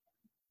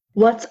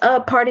What's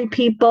up, party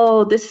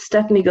people? This is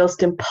Stephanie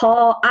Ghostin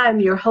Paul. I'm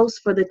your host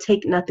for the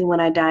Take Nothing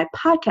When I Die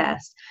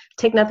podcast.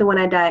 Take Nothing When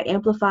I Die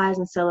amplifies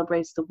and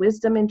celebrates the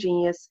wisdom and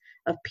genius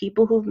of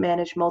people who've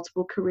managed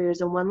multiple careers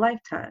in one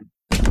lifetime.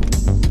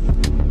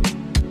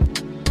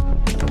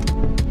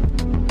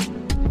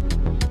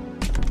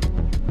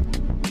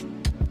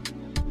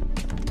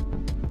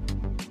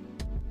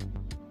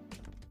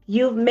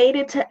 You've made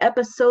it to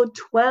episode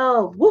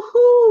 12.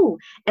 Woohoo!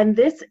 And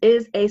this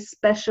is a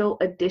special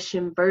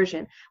edition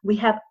version. We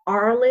have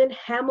Arlan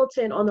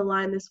Hamilton on the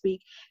line this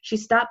week. She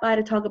stopped by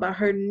to talk about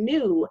her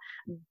new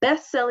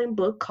best-selling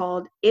book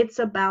called It's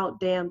About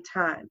Damn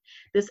Time.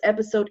 This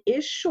episode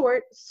is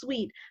short,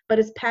 sweet, but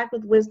it's packed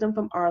with wisdom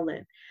from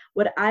Arlan.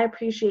 What I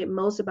appreciate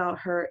most about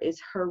her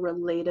is her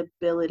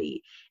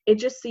relatability. It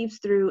just seeps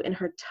through in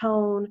her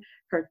tone,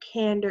 her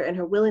candor, and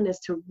her willingness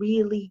to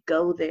really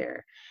go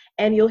there.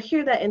 And you'll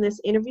hear that in this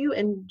interview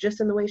and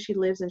just in the way she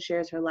lives and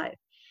shares her life.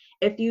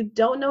 If you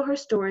don't know her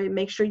story,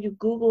 make sure you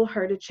Google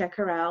her to check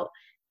her out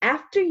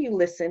after you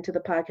listen to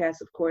the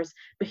podcast, of course.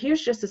 But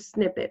here's just a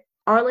snippet.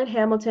 Arlan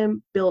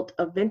Hamilton built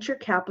a venture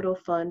capital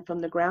fund from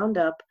the ground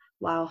up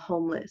while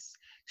homeless.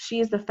 She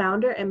is the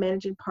founder and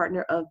managing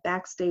partner of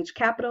Backstage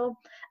Capital,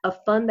 a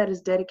fund that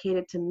is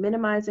dedicated to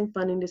minimizing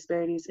funding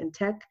disparities in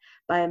tech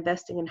by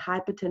investing in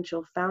high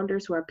potential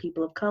founders who are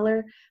people of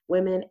color,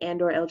 women,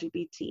 and/or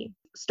LGBT.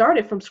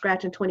 Started from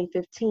scratch in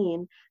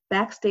 2015,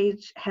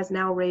 Backstage has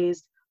now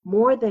raised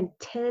more than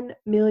 $10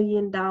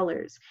 million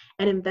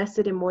and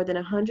invested in more than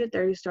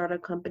 130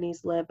 startup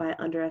companies led by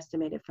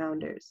underestimated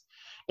founders.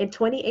 In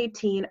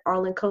 2018,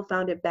 Arlan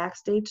co-founded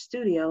Backstage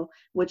Studio,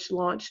 which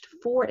launched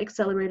 4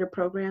 accelerator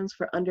programs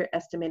for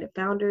underestimated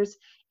founders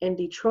in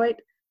Detroit,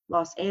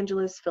 Los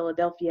Angeles,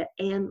 Philadelphia,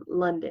 and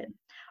London.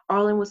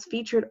 Arlan was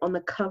featured on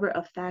the cover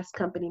of Fast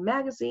Company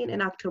magazine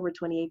in October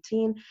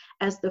 2018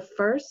 as the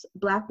first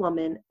Black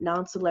woman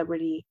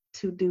non-celebrity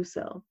to do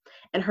so.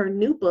 And her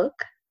new book,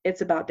 It's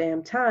About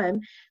Damn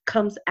Time,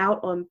 comes out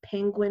on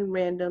Penguin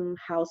Random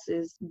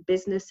House's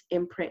business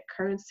imprint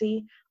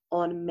Currency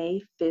on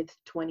May 5th,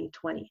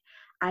 2020.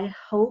 I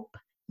hope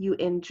you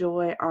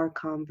enjoy our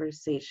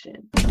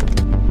conversation.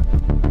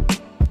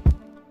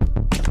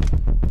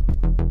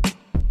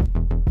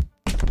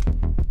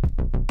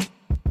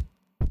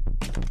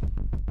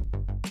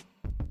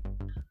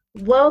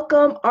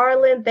 Welcome,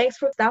 Arlan. Thanks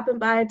for stopping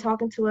by and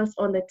talking to us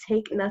on the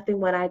Take Nothing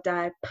When I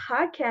Die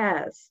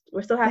podcast.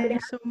 We're so happy to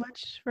have Thanks so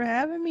much for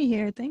having me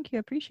here. Thank you. I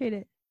appreciate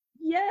it.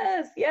 you.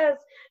 Yes, yes.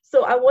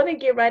 So I want to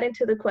get right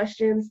into the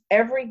questions.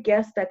 Every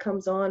guest that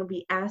comes on,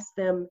 we ask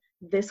them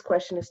this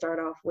question to start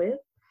off with.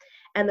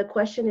 And the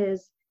question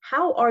is,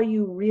 how are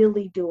you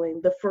really doing?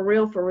 The for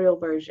real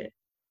version.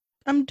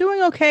 I'm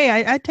doing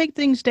okay. I take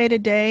things day to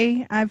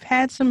day. I've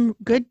had some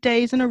good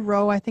days in a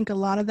row. I think a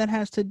lot of that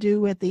has to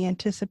do with the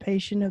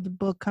anticipation of the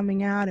book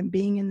coming out and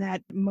being in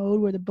that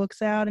mode where the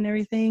book's out and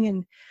everything.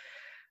 And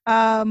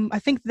I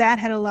think that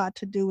had a lot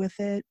to do with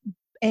it.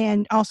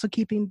 And also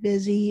keeping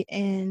busy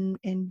and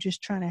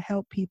just trying to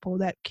help people.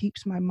 That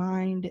keeps my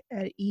mind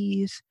at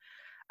ease.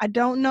 I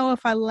don't know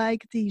if I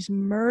like these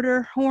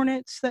murder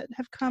hornets that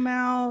have come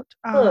out.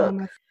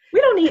 Look, we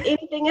don't need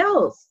anything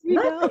else. You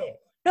know. Nothing.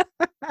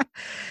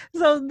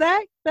 So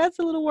that's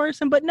a little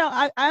worrisome, but no,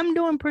 I'm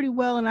doing pretty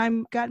well, and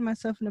I'm gotten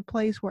myself in a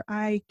place where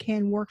I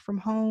can work from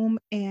home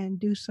and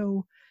do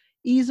so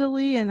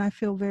easily, and I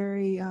feel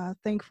very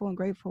thankful and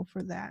grateful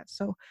for that.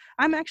 So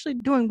I'm actually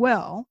doing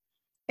well.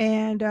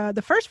 And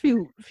the first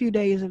few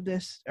days of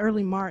this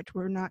early March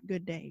were not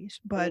good days,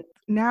 but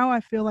now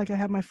I feel like I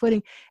have my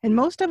footing. And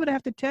most of it, I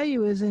have to tell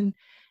you, is in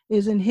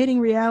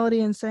hitting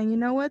reality and saying, you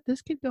know what,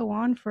 this could go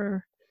on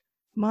for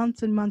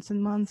months and months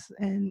and months,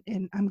 and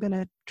I'm going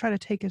to try to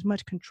take as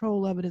much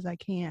control of it as I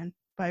can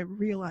by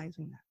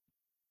realizing that.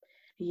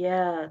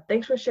 Yeah,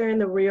 thanks for sharing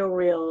the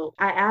real.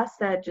 I asked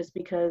that just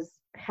because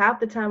half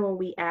the time when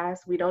we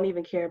ask, we don't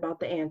even care about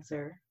the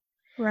answer.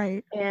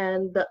 Right.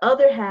 And the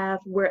other half,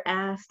 we're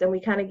asked and we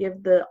kind of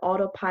give the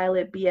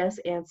autopilot BS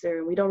answer.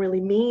 And we don't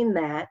really mean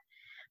that.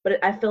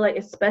 But I feel like,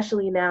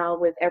 especially now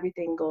with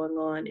everything going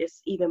on,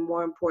 it's even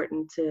more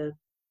important to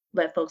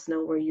let folks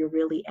know where you're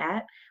really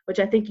at, which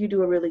I think you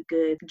do a really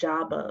good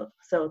job of.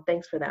 So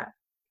thanks for that.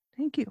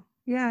 Thank you.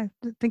 Yeah,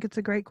 I think it's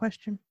a great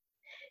question.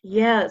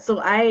 Yeah,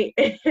 so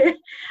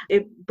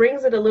it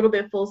brings it a little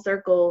bit full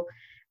circle.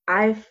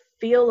 I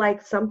feel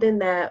like something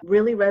that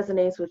really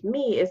resonates with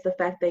me is the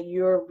fact that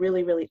you're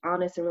really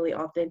honest and really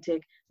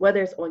authentic,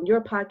 whether it's on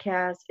your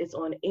podcast, it's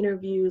on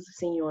interviews,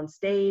 seeing you on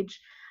stage,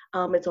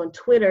 it's on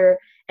Twitter.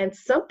 And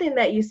something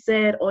that you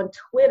said on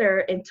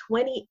Twitter in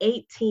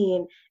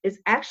 2018 is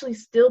actually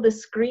still the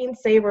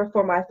screensaver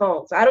for my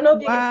phone. So I don't know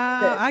if you can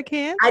see Wow, this. I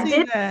can I see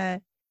did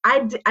that.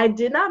 I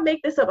did not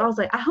make this up. I was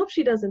like, I hope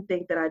she doesn't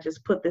think that I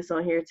just put this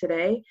on here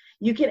today.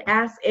 You can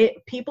ask it.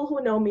 People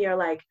who know me are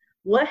like,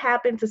 what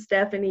happened to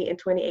Stephanie in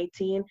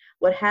 2018?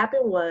 What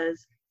happened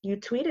was you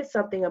tweeted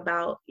something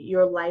about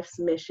your life's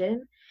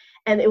mission.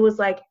 And it was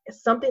like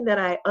something that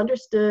I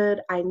understood,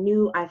 I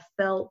knew, I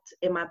felt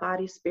in my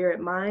body, spirit,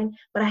 mind,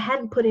 but I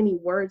hadn't put any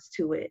words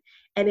to it.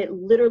 And it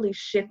literally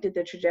shifted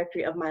the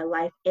trajectory of my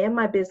life and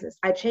my business.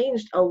 I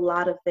changed a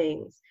lot of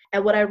things.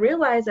 And what I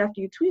realized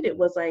after you tweeted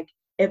was like,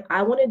 if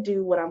I want to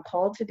do what I'm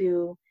called to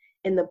do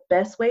in the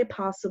best way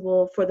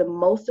possible for the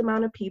most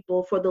amount of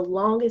people for the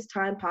longest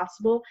time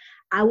possible,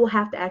 I will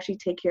have to actually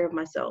take care of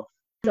myself.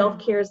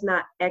 Self-care is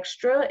not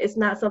extra. It's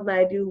not something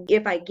I do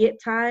if I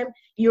get time.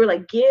 You're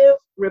like, give,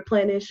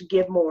 replenish,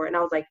 give more. And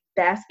I was like,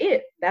 that's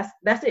it. That's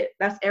it.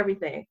 That's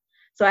everything.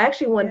 So I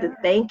actually wanted to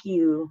thank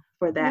you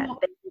for that. Well,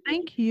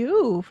 thank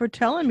you for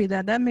telling me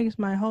that. That makes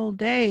my whole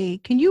day.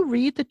 Can you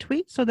read the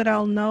tweet so that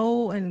I'll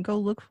know and go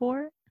look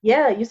for it?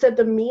 Yeah, you said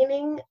the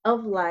meaning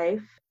of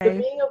life. The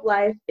meaning of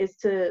life is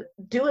to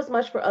do as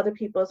much for other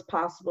people as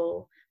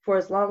possible for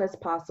as long as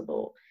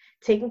possible,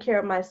 taking care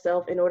of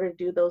myself in order to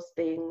do those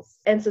things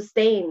and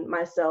sustain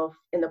myself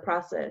in the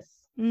process.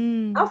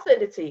 I'll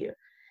send it to you.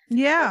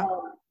 Yeah.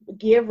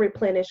 Give,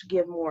 replenish,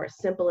 give more.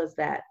 Simple as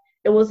that.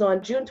 It was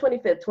on June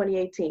 25th,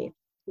 2018.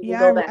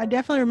 Yeah, I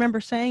definitely remember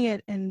saying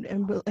it,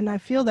 and I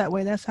feel that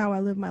way. That's how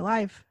I live my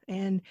life.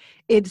 And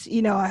it's,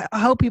 I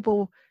hope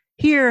people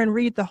hear and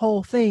read the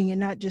whole thing and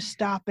not just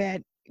stop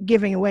at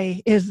giving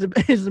away is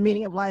the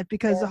meaning of life,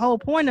 because the whole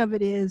point of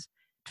it is,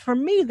 for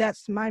me,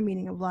 that's my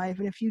meaning of life.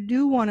 And if you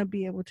do want to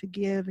be able to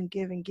give and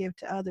give and give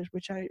to others,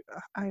 which I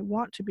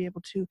want to be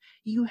able to,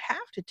 you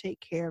have to take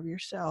care of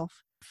yourself.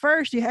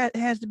 First, it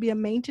has to be a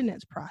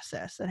maintenance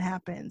process that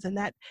happens, and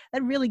that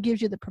really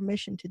gives you the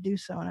permission to do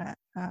so. And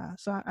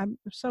I'm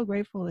so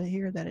grateful to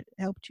hear that it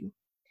helped you.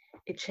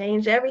 It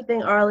changed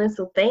everything, Arlen.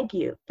 So thank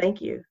you.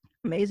 Thank you.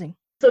 Amazing.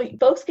 So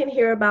folks can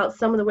hear about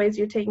some of the ways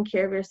you're taking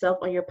care of yourself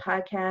on your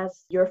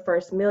podcast, Your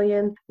First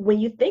Million. When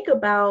you think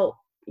about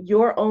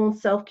your own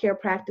self-care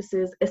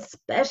practices,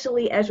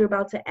 especially as you're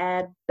about to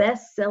add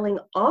best-selling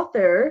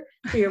author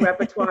to your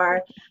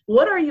repertoire,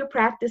 what are you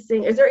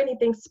practicing? Is there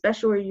anything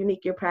special or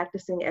unique you're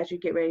practicing as you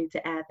get ready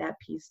to add that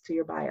piece to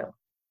your bio?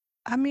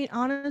 I mean,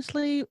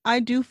 honestly,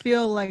 I do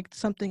feel like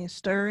something is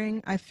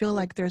stirring. I feel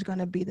like there's going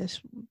to be this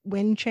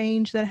wind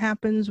change that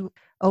happens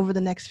over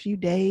the next few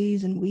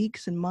days and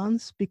weeks and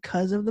months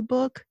because of the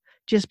book,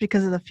 just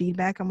because of the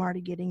feedback I'm already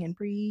getting in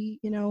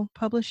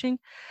publishing.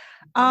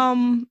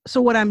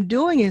 So what I'm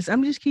doing is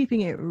I'm just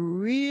keeping it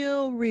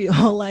real.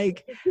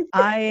 Like,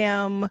 I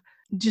am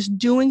just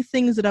doing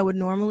things that I would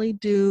normally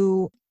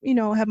do.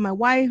 I have my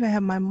wife, I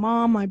have my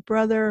mom, my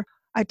brother.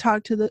 I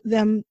talk to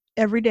them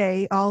every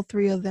day, all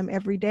three of them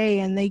every day.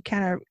 And they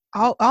kind of,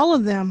 all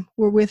of them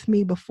were with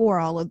me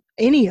before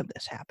any of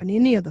this happened,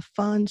 any of the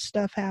fun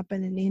stuff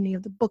happened, and any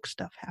of the book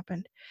stuff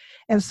happened.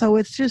 And so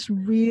it's just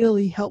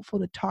really helpful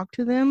to talk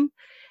to them.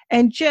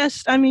 And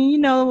just, I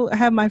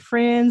have my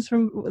friends,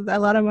 a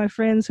lot of my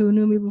friends who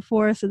knew me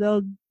before, so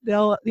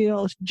they'll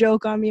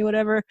joke on me,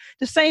 whatever,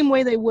 the same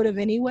way they would have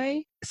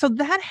anyway. So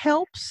that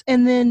helps.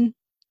 And then,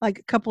 like,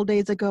 a couple of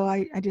days ago,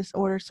 I just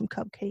ordered some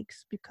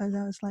cupcakes because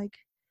I was like,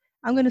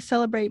 I'm going to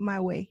celebrate my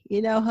way.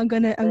 I'm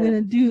going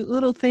to do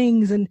little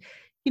things, and,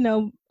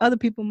 other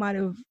people might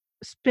have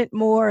spent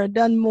more or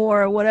done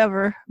more or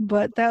whatever,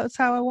 but that's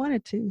how I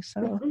wanted to.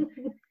 So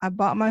I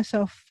bought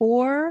myself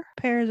 4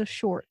 pairs of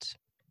shorts.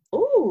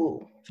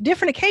 Ooh. For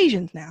different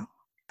occasions now.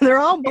 They're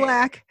all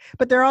black,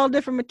 but they're all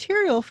different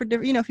material for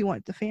different, if you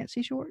want the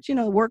fancy shorts,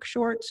 work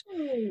shorts,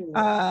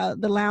 the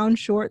lounge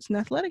shorts, and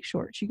athletic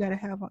shorts. You got to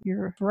have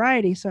your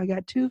variety. So I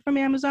got 2 from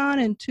Amazon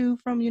and 2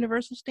 from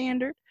Universal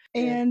Standard.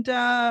 And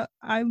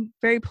I'm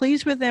very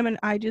pleased with them. And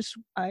I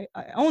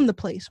own the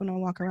place when I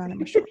walk around in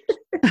my shorts.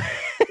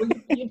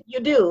 You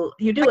do.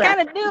 I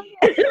kind of do.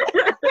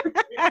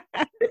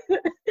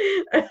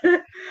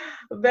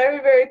 Very,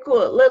 very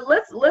cool.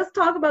 Let's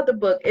talk about the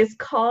book. It's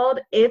called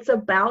It's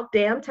About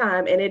Damn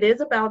Time, and it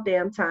is about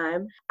damn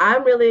time.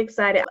 I'm really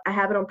excited. I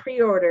have it on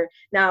pre-order.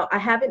 Now, I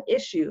have an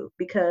issue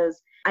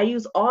because I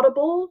use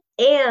Audible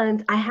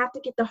and I have to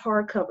get the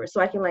hardcover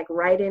so I can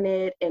write in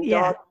it and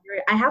dog.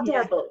 I have to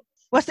have both.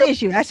 What's the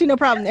issue? I see no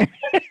problem there.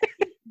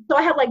 So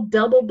I have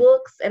double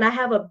books, and I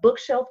have a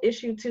bookshelf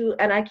issue too,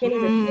 and I can't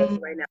even do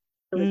it right now.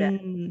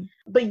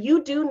 But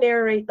you do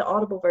narrate the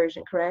Audible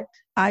version, correct?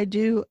 I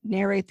do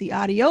narrate the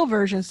audio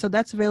version, so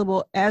that's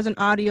available as an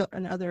audio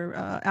and other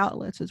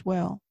outlets as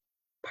well.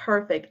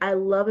 Perfect. I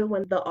love it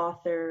when the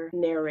author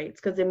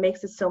narrates because it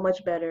makes it so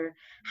much better.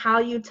 How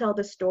you tell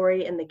the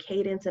story and the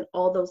cadence and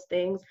all those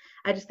things,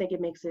 I just think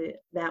it makes it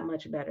that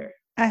much better.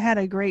 I had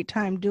a great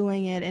time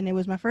doing it, and it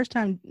was my first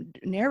time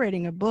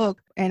narrating a book,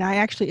 and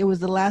it was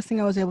the last thing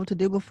I was able to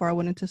do before I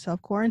went into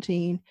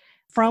self-quarantine.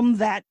 From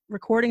that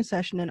recording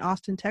session in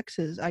Austin,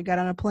 Texas, I got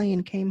on a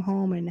plane, came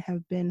home, and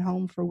have been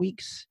home for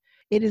weeks.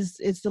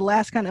 It's the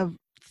last kind of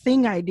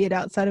thing I did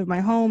outside of my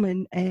home,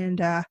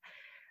 and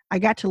I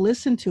got to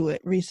listen to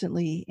it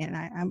recently, and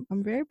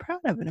I'm very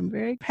proud of it. I'm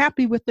very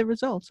happy with the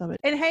results of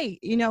it. And hey,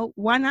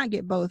 why not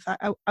get both?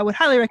 I would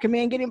highly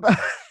recommend getting both.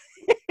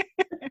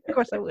 Of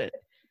course I would.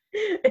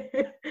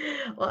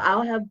 Well,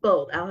 I'll have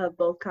both. I'll have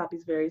both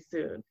copies very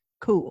soon.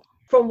 Cool.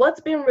 From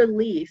what's been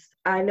released,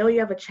 I know you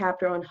have a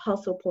chapter on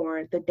hustle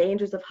porn, the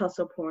dangers of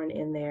hustle porn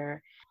in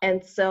there.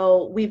 And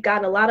so we've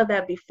gotten a lot of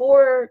that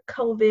before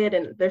COVID,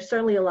 and there's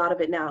certainly a lot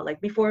of it now.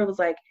 Like before it was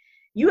like,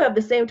 you have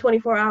the same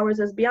 24 hours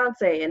as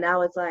Beyonce. And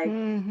now it's like,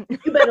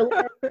 you better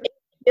learn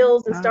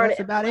skills and start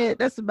That's about it.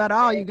 That's about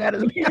all you got.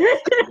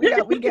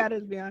 We got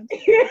is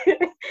Beyonce.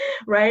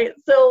 Right.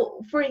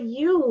 So for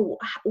you,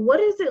 what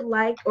is it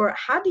like, or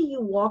how do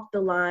you walk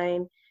the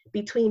line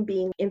between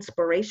being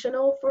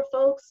inspirational for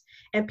folks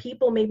and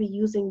people maybe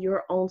using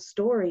your own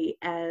story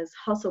as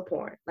hustle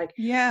porn? Like,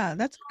 yeah,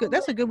 that's good.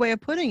 That's a good way of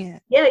putting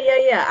it.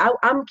 Yeah.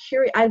 I'm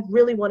curious. I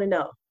really want to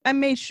know. I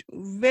made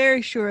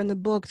very sure in the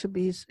book to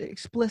be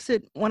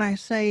explicit when I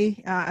say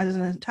there's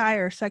an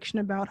entire section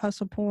about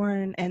hustle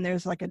porn, and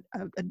there's like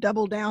a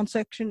double down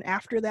section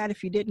after that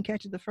if you didn't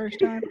catch it the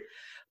first time,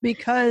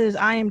 because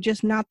I am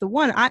just not the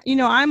one.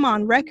 I'm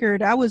on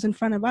record. I was in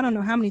front of I don't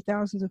know how many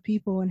thousands of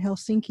people in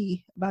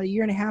Helsinki about a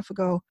year and a half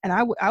ago, and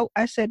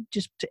I said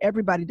just to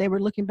everybody, they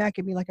were looking back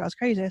at me like I was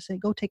crazy. I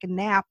said, "Go take a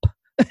nap."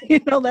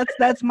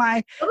 That's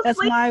my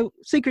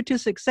secret to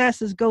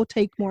success is go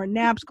take more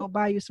naps, go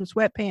buy you some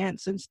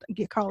sweatpants and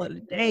call it a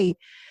day.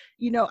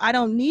 I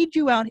don't need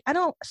you out.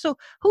 So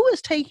who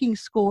is taking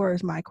score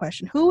is my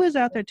question. Who is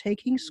out there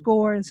taking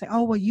score and say,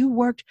 oh, well, you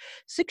worked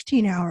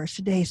 16 hours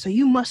today, so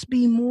you must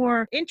be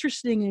more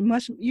interesting and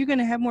you're going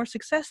to have more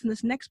success than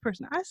this next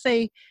person. I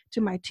say to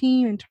my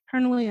team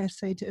internally, I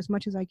say to as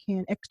much as I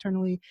can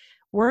externally,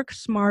 work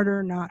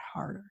smarter, not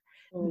harder.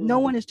 No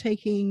one is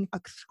taking a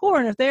score,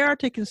 and if they are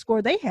taking a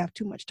score, they have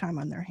too much time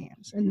on their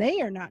hands, and they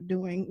are not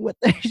doing what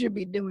they should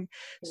be doing.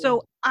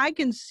 So I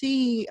can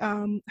see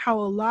how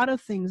a lot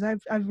of things,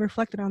 I've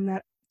reflected on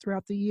that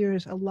throughout the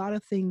years, a lot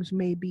of things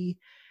maybe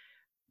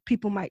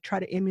people might try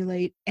to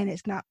emulate, and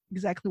it's not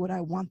exactly what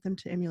I want them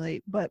to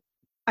emulate, but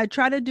I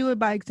try to do it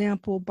by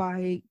example,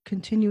 by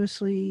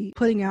continuously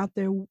putting out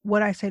there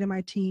what I say to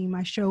my team.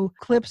 I show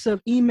clips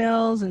of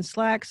emails and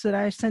Slacks that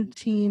I sent the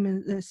team,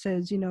 and it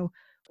says,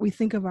 we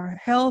think of our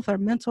health, our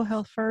mental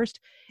health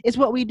first. It's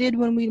what we did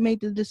when we made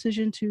the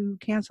decision to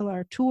cancel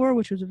our tour,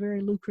 which was a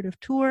very lucrative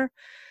tour.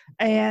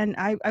 And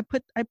I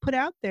put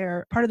out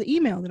there part of the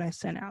email that I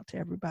sent out to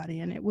everybody.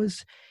 And it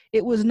was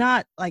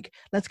not like,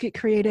 let's get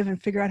creative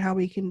and figure out how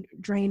we can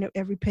drain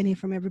every penny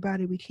from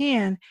everybody we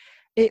can.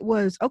 It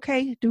was,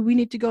 okay, do we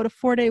need to go to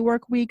 4-day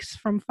work weeks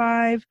from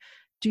 5?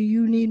 Do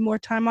you need more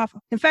time off?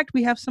 In fact,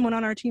 we have someone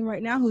on our team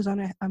right now who's on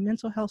a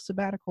mental health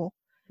sabbatical,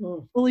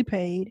 fully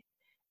paid.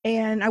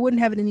 And I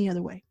wouldn't have it any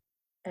other way.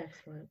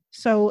 Excellent.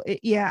 So,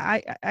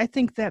 I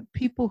think that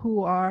people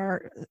who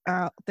are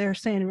they're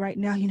saying right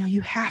now, you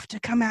have to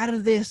come out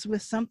of this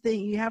with something.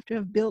 You have to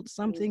have built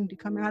something to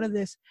come out of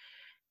this.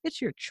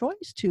 It's your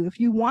choice to. If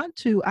you want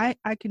to, I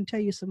can tell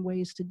you some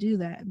ways to do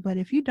that. But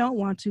if you don't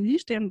want to, you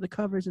stay under the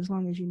covers as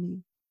long as you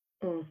need.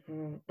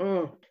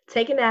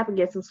 Take a nap and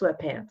get some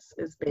sweatpants.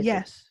 Is basically,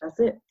 yes. That's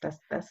it. That's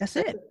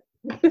it.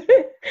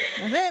 That's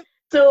it.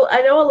 So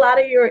I know a lot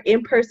of your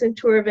in-person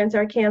tour events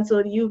are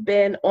canceled. You've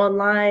been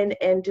online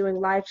and doing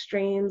live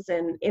streams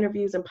and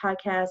interviews and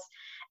podcasts,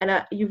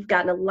 and you've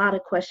gotten a lot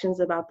of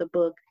questions about the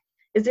book.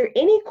 Is there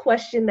any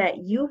question that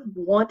you've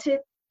wanted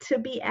to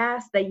be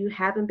asked that you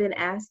haven't been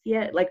asked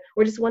yet? Like,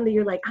 or just one that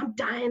you're like, I'm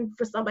dying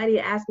for somebody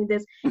to ask me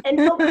this, and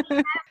nobody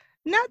asked.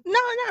 Not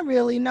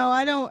really. No,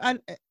 I don't.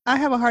 I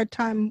have a hard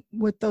time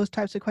with those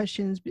types of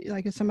questions.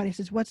 Like if somebody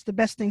says, what's the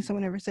best thing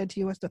someone ever said to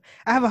you?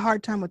 I have a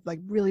hard time with like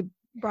really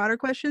broader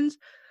questions.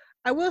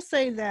 I will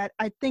say that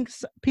I think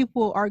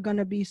people are going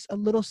to be a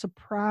little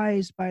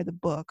surprised by the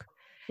book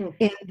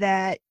in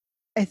that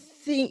I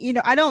think,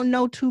 I don't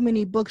know too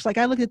many books. Like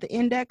I looked at the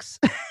index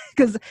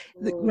because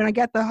when I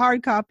got the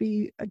hard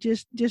copy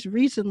just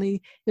recently,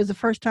 it was the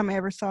first time I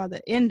ever saw the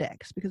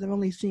index because I've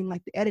only seen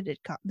like the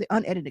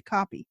unedited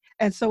copy.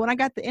 And so when I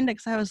got the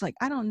index, I was like,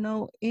 I don't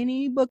know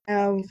any book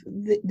of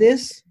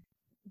this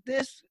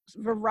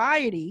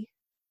variety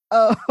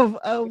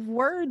of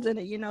words in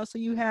it, so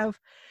you have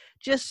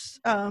just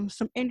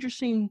some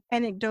interesting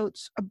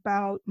anecdotes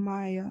about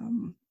my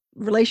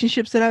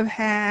relationships that I've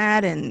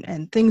had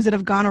and things that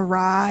have gone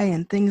awry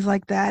and things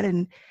like that,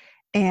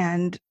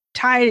 and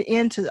tie it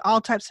into all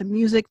types of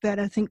music that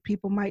I think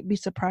people might be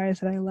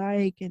surprised that I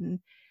like, and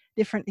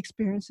different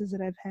experiences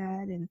that I've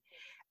had. And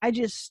I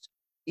just,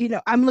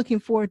 I'm looking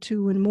forward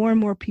to when more and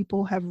more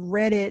people have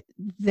read it,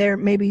 they're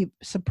maybe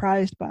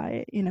surprised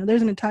by it.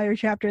 There's an entire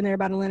chapter in there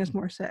about Alanis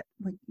Morissette.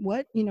 Like,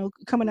 what?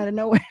 Coming out of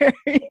nowhere,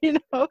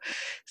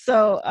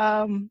 So,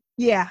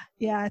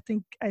 I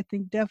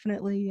think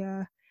definitely,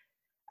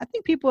 I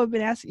think people have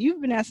been asking,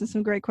 you've been asking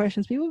some great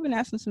questions. People have been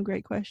asking some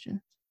great questions.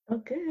 Oh,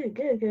 good.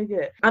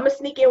 I'm going to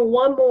sneak in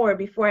one more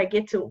before I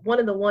get to one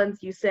of the ones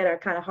you said are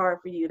kind of hard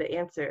for you to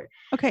answer.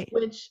 Okay.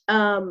 Which,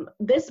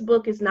 this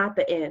book is not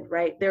the end,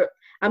 right?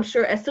 I'm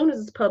sure as soon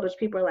as it's published,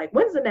 people are like,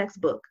 when's the next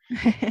book?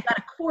 You got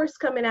to course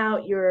coming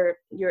out, you're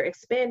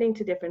expanding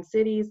to different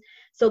cities.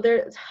 So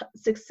there's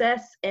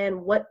success,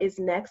 and what is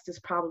next is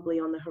probably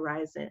on the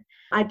horizon.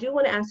 I do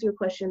want to ask you a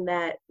question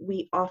that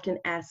we often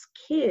ask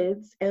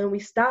kids, and we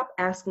stop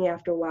asking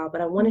after a while,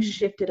 but I want to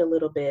shift it a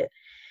little bit.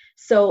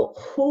 So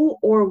who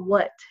or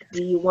what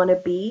do you want to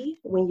be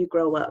when you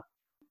grow up?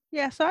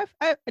 Yeah, so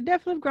I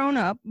definitely have grown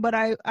up, but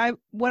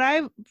what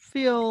I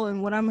feel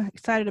and what I'm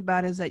excited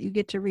about is that you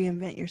get to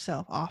reinvent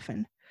yourself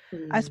often.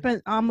 I Mm.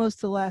 spent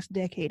almost the last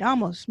decade,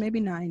 almost maybe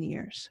 9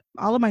 years,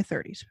 all of my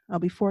 30s. I'll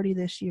be 40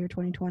 this year,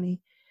 2020.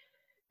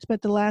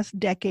 Spent the last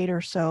decade or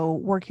so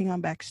working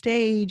on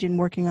Backstage and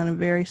working on a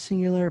very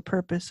singular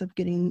purpose of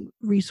getting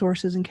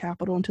resources and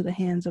capital into the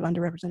hands of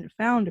underrepresented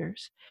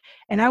founders.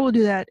 And I will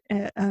do that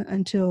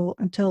until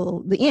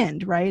the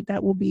end, right?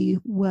 That will be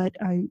what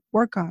I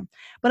work on.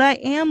 But I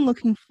am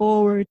looking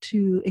forward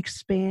to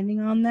expanding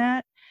on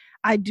that.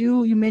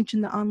 You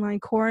mentioned the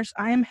online course.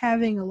 I am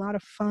having a lot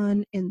of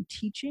fun in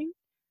teaching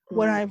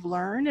what Mm. I've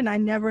learned, and I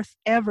never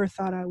ever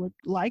thought I would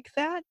like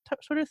that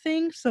sort of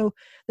thing. So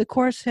the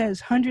course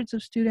has hundreds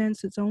of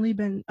students. It's only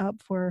been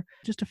up for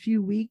just a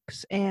few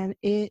weeks, and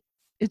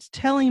it's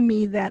telling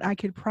me that I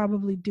could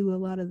probably do a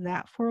lot of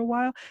that for a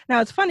while. Now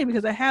it's funny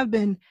because I have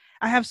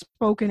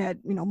spoken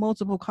at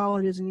multiple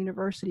colleges and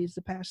universities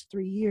the past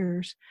 3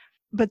 years,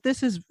 but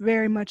this is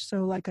very much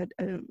so like a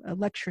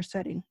lecture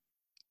setting.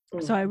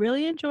 So Mm. I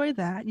really enjoy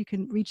that. You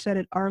can reach that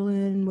at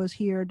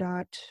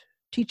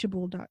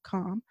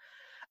arlenwashere.teachable.com.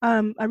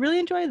 I really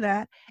enjoy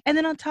that. And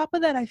then on top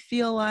of that, I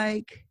feel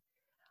like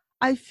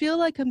I'm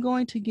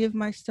going to give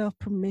myself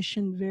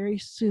permission very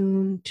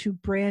soon to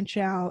branch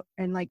out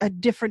and like a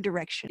different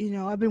direction.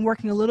 I've been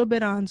working a little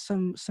bit on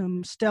some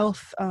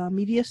stealth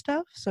media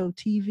stuff, so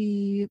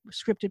TV,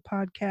 scripted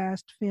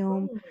podcast,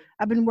 film. Mm.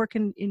 I've been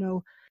working,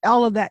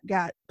 all of that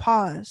got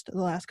paused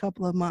the last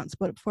couple of months,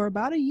 but for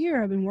about a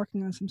year, I've been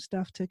working on some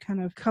stuff to kind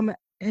of come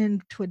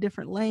into a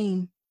different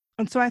lane.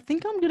 And so I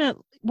think I'm gonna,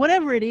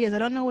 whatever it is, I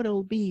don't know what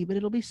it'll be, but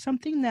it'll be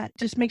something that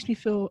just makes me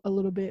feel a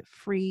little bit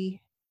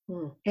free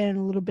Mm. and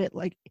a little bit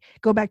like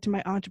go back to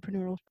my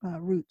entrepreneurial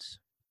roots.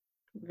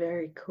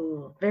 Very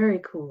cool. Very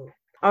cool.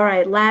 All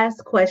right,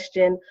 last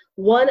question.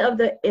 One of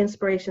the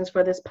inspirations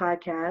for this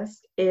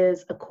podcast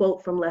is a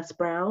quote from Les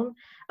Brown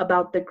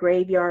about the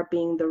graveyard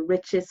being the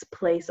richest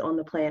place on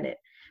the planet,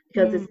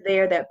 because Mm. it's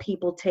there that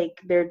people take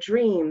their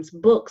dreams,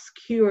 books,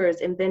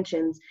 cures,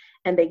 inventions,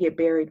 and they get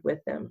buried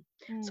with them.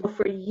 So Mm.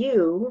 for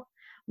you,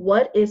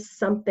 what is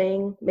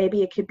something,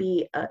 maybe it could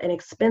be an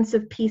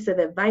expensive piece of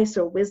advice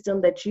or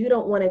wisdom that you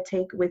don't want to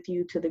take with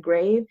you to the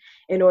grave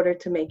in order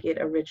to make it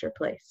a richer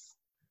place?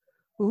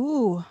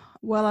 Ooh,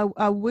 well,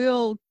 I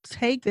will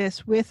take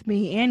this with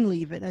me and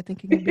leave it. I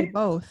think it can be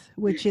both,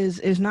 which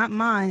is not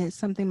mine. It's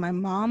something my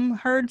mom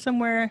heard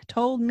somewhere,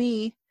 told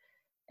me,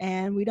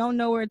 and we don't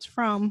know where it's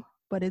from,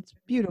 but it's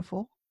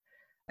beautiful.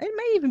 It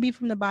may even be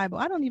from the Bible.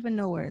 I don't even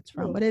know where it's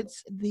from, Hmm. but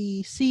it's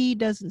the seed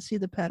doesn't see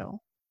the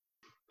petal.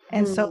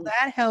 And so Hmm.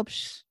 that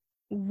helps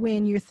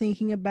when you're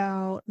thinking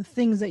about the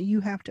things that you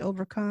have to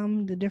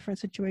overcome, the different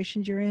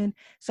situations you're in.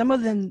 Some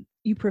of them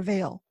you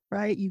prevail,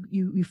 right?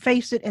 You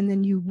face it and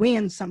then you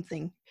win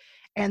something.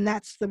 And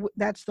that's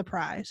the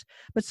prize.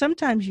 But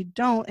sometimes you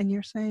don't, and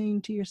you're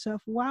saying to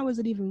yourself, why was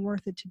it even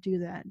worth it to do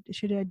that?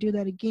 Should I do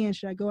that again?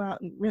 Should I go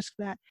out and risk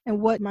that? And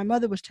what my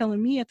mother was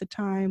telling me at the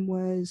time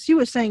was, she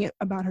was saying it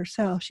about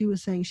herself. She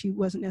was saying she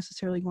wasn't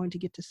necessarily going to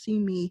get to see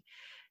me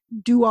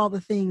do all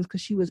the things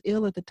because she was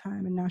ill at the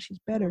time and now she's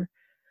better.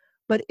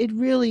 But it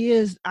really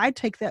is, I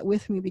take that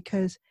with me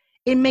because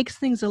it makes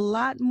things a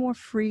lot more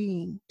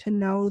freeing to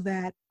know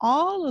that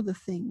all of the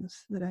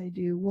things that I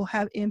do will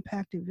have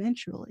impact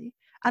eventually.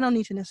 I don't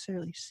need to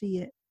necessarily see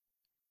it.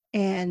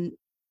 And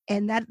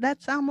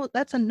that's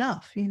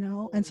enough,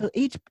 And so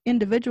each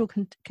individual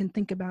can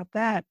think about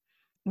that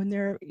when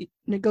they're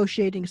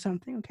negotiating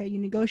something. Okay, you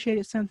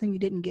negotiated something, you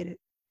didn't get it.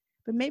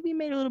 But maybe you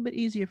made it a little bit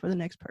easier for the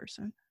next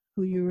person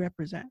who you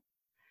represent.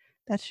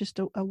 That's just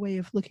a way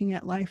of looking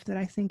at life that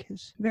I think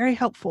is very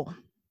helpful,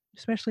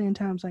 especially in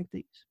times like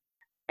these.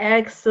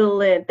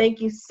 Excellent.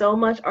 Thank you so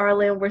much,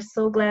 Arlen. We're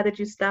so glad that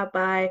you stopped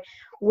by.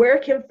 Where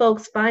can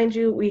folks find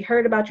you? We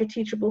heard about your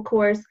Teachable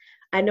course.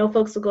 I know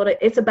folks will go to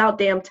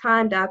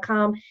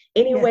itsaboutdamntime.com.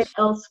 Any way Yes.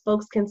 else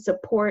folks can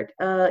support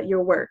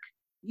your work?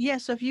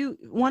 Yes, so if you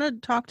want to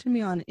talk to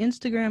me on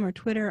Instagram or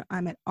Twitter,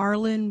 I'm at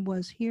Arlen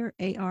Was Here,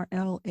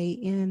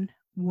 ARLAN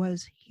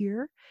Was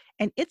Here.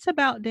 And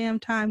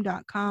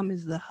itsaboutdamntime.com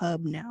is the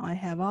hub now. I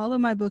have all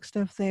of my book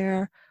stuff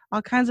there,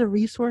 all kinds of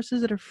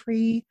resources that are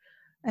free.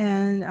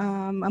 And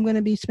I'm going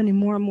to be spending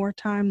more and more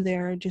time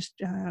there,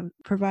 just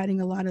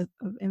providing a lot of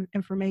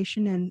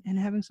information and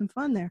having some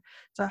fun there.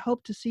 So I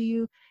hope to see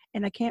you.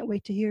 And I can't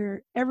wait to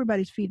hear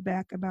everybody's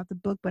feedback about the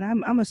book, but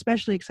I'm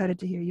especially excited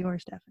to hear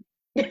yours,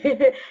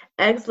 Stephanie.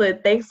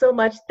 Excellent. Thanks so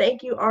much.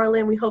 Thank you,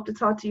 Arlen. We hope to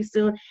talk to you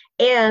soon.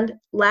 And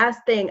last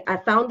thing, I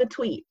found the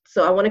tweet,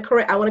 so I want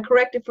to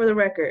correct it for the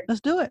record.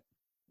 Let's do it.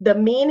 The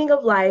meaning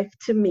of life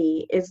to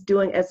me is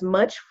doing as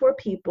much for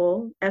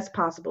people as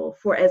possible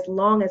for as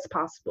long as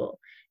possible,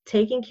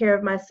 taking care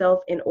of myself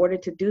in order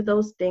to do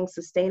those things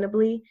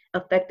sustainably,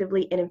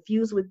 effectively, and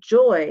infused with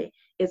joy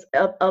is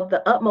of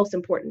the utmost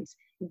importance.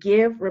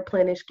 Give,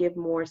 replenish, give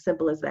more.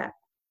 Simple as that.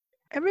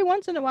 Every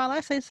once in a while,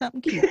 I say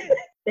something cute.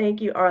 Thank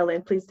you,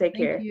 Arlen. Please take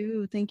Thank care.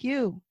 you. Thank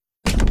you.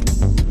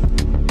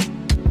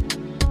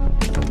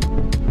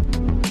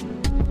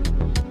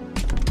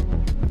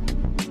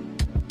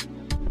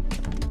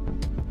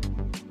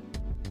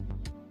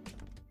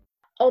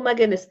 Oh my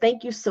goodness.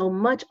 Thank you so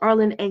much,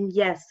 Arlen. And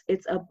yes,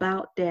 it's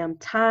about damn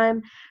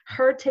time.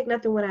 Her Take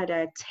Nothing When I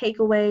Die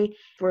takeaway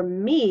for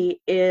me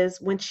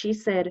is when she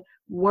said,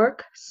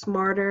 work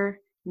smarter,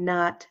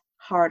 not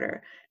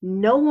harder.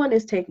 No one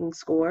is taking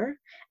score.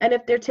 And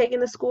if they're taking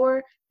the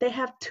score, they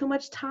have too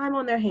much time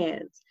on their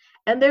hands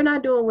and they're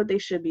not doing what they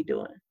should be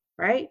doing,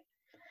 right?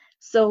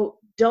 So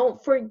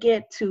don't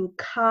forget to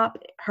cop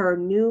her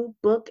new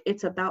book.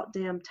 It's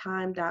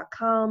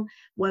aboutdamntime.com.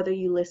 Whether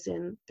you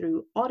listen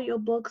through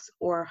audiobooks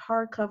or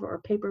hardcover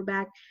or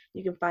paperback,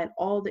 you can find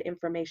all the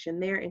information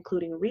there,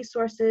 including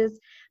resources.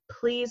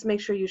 Please make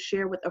sure you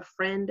share with a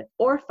friend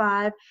or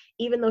five.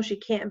 Even though she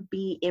can't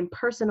be in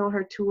person on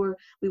her tour,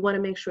 we want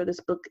to make sure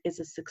this book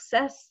is a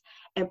success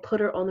and put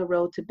her on the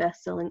road to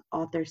best-selling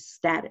author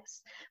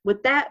status.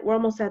 With that, we're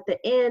almost at the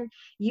end.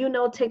 You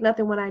know, Take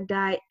Nothing When I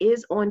Die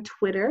is on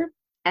Twitter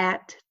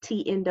at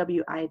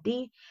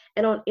TNWID,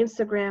 and on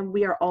Instagram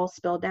we are all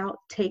spelled out,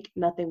 Take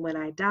Nothing When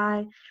I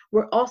Die.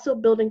 We're also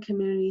building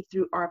community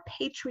through our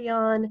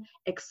Patreon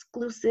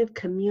exclusive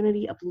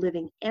community of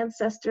living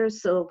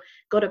ancestors, so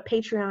go to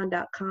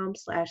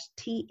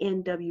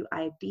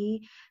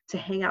patreon.com/TNWID to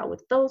hang out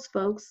with those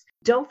folks.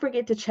 Don't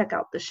forget to check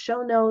out the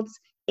show notes.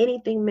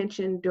 Anything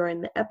mentioned during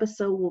the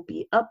episode will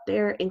be up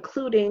there,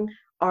 including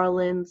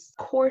Arlen's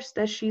course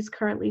that she's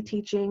currently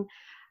teaching,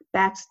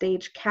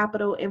 Backstage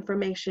Capital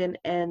information,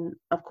 and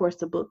of course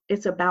the book.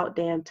 It's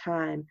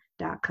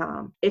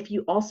aboutdamntime.com. If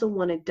you also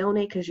want to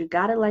donate because you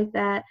got it like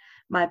that,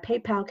 my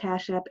PayPal,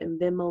 Cash App, and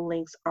Venmo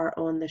links are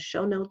on the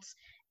show notes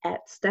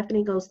at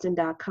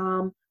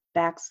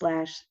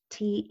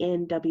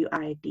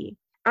stephaniegostin.com/TNWID.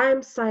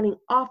 I'm signing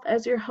off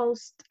as your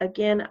host.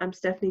 Again, I'm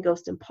Stephanie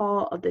Gostin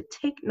Paul of the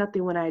Take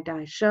Nothing When I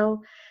Die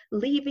show,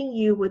 leaving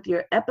you with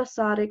your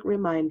episodic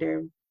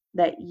reminder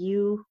that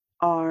you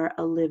are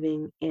a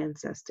living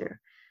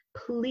ancestor.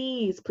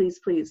 Please,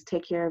 please, please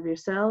take care of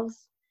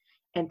yourselves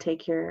and take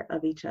care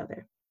of each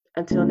other.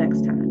 Until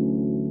next time.